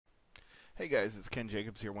Hey guys, it's Ken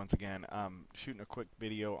Jacobs here once again. Shooting a quick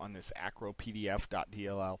video on this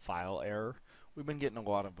Acropdf.dll file error. We've been getting a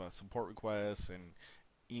lot of support requests and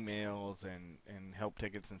emails and help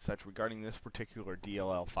tickets and such regarding this particular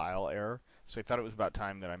DLL file error. So I thought it was about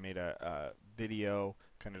time that I made a video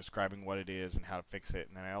kind of describing what it is and how to fix it.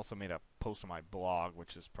 And then I also made a post on my blog,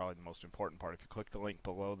 which is probably the most important part. If you click the link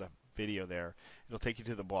below the video there, it'll take you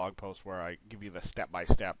to the blog post where I give you the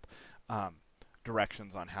step-by-step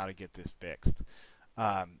directions on how to get this fixed.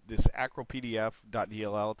 This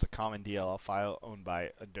Acropdf.dll, it's a common DLL file owned by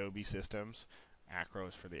Adobe systems. Acro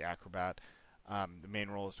is for the Acrobat. The main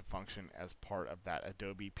role is to function as part of that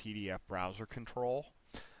Adobe PDF browser control.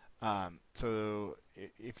 So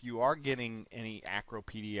if you are getting any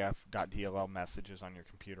Acropdf.dll messages on your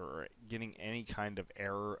computer or getting any kind of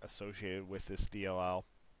error associated with this DLL,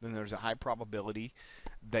 then there's a high probability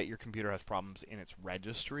that your computer has problems in its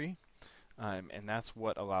registry. And that's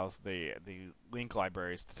what allows the link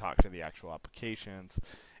libraries to talk to the actual applications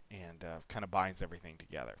and kind of binds everything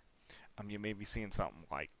together. You may be seeing something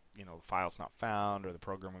like, the file's not found, or the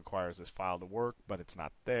program requires this file to work, but it's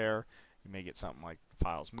not there. You may get something like the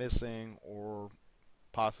file's missing, or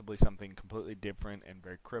possibly something completely different and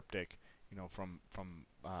very cryptic, from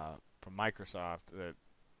Microsoft that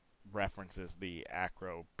references the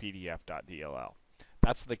Acropdf.dll.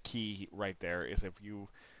 That's the key right there. Is if you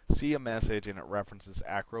see a message and it references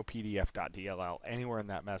Acropdf.dll anywhere in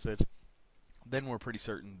that message, then we're pretty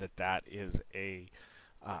certain that that is a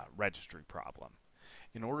registry problem.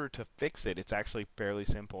 In order to fix it, it's actually fairly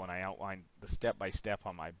simple, and I outlined the step-by-step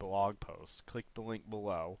on my blog post. Click the link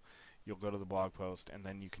below. You'll go to the blog post, and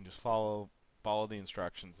then you can just follow the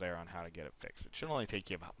instructions there on how to get it fixed. It should only take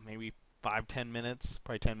you about maybe 5-10 minutes,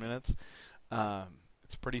 probably 10 minutes.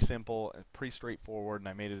 It's pretty simple, pretty straightforward, and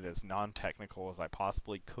I made it as non-technical as I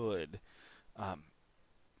possibly could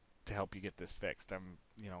to help you get this fixed.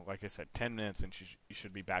 Like I said, 10 minutes, and you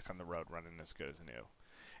should be back on the road running as good as new.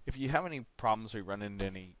 If you have any problems or you run into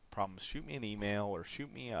any problems, shoot me an email or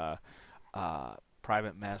shoot me a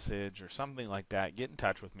private message or something like that. Get in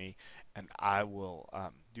touch with me, and I will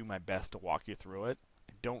do my best to walk you through it.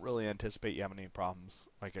 I don't really anticipate you having any problems.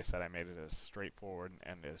 Like I said, I made it as straightforward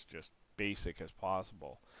and as just basic as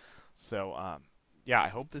possible. So, yeah, I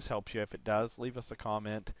hope this helps you. If it does, leave us a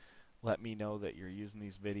comment. Let me know that you're using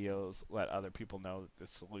these videos. Let other people know that this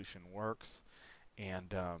solution works.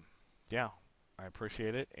 And, yeah, I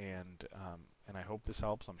appreciate it, and I hope this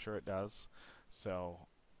helps. I'm sure it does. So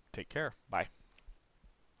take care. Bye.